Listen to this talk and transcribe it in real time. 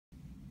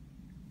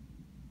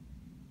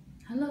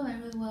Hello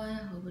everyone,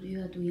 hope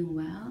you are doing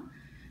well.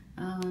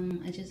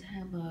 I just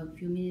have a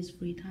few minutes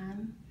free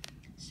time,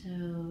 so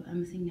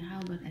I'm thinking how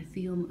about I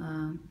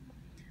film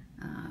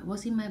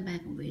what's in my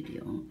bag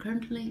video.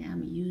 Currently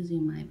I'm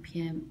using my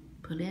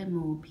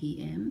Palermo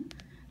PM,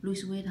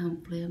 Louis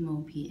Vuitton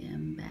Palermo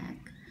PM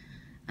bag.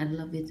 I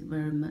love it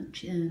very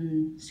much,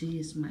 and she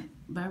is my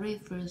very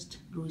first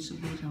Louis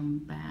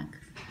Vuitton bag.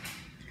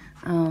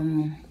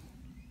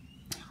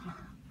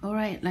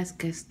 Alright, let's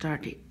get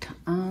started.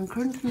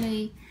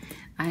 Currently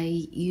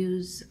I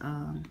use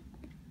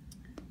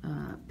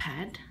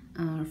pad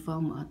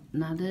from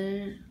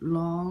another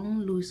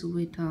long Louis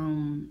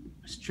Vuitton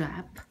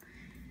strap,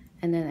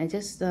 and then I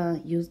just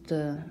use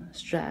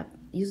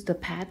the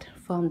pad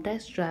from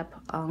that strap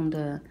on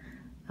the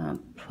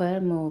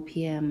Palermo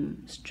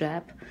PM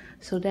strap,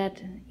 so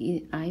that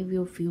I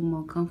will feel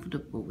more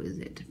comfortable with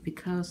it,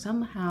 because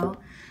somehow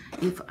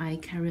if I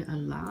carry a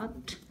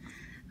lot,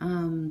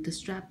 the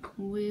strap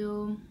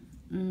will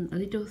a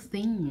little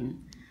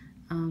thin.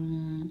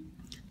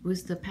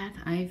 With the pad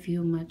I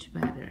feel much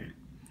better.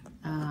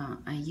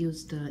 I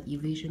use the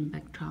Evasion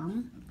back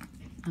charm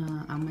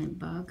on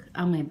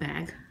my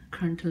bag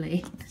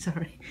currently.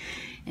 Sorry.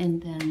 And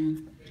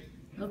then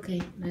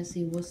okay, let's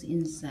see what's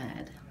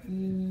inside.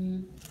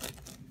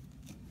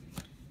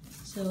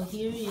 So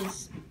here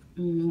is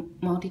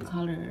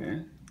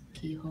multicolor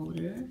key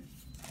holder,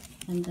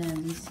 and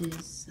then this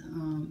is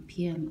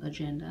PM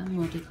agenda,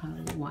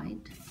 multicolor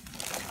white,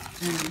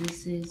 and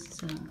this is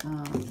the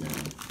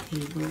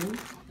cable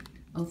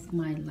of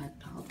my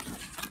laptop.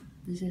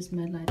 This is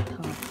my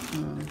laptop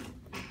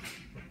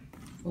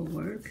for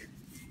work,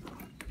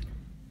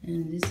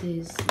 and this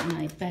is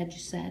my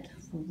badge set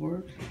for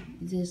work.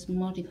 This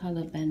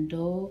multicolor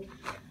bandeau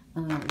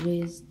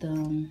with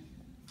the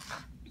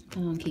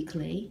key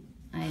clay.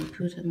 I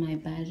put my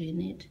badge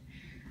in it.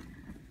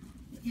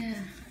 Yeah,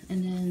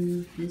 and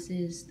then this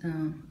is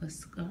a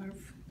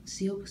scarf,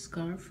 silk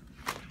scarf.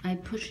 I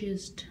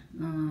purchased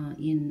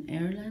in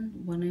Ireland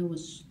when I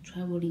was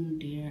traveling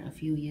there a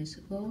few years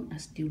ago. I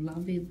still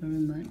love it very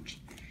much.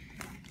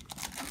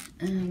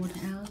 And what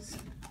else?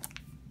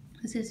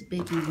 This is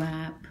baby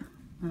wrap.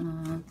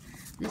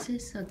 This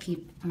is a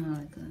keep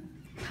like a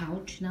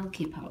pouch, not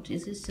key pouch.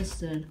 This is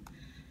just a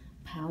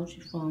pouch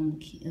from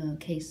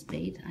Kate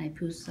Spade. I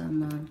put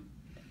some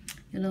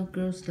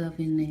girl stuff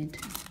in it.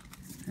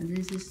 And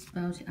this is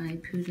pouch. I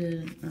put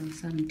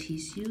some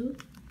tissue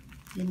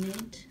in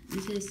it.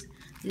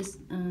 This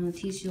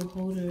tissue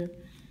holder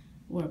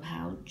or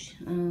pouch.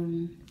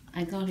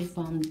 I got it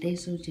from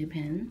Daiso,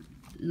 Japan.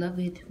 Love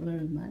it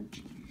very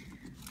much.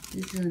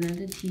 This is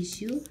another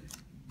tissue.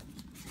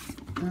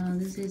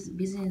 This is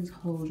business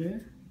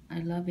holder. I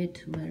love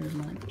it very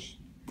much.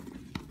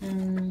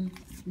 And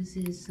this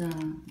is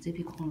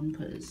zippy corn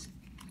purse.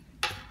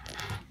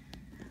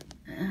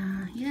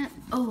 Yeah.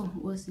 Oh,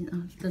 what's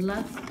in the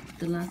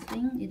last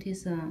thing? It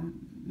is a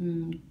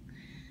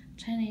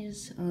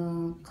Chinese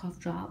cough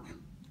drop.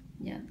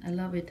 Yeah, I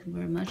love it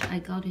very much. I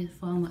got it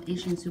from an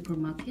Asian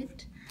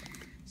supermarket.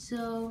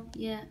 So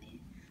yeah,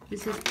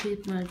 this is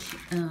pretty much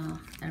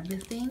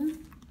everything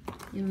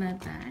in my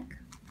bag.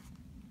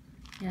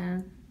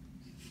 Yeah.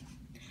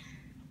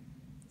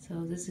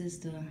 So this is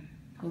the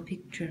whole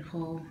picture.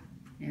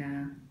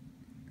 Yeah.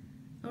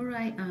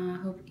 Alright.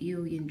 Hope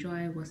you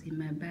enjoy what's in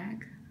my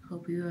bag.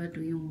 Hope you are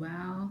doing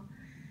well.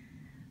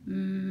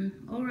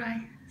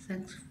 Alright.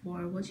 Thanks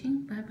for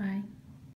watching. Bye bye.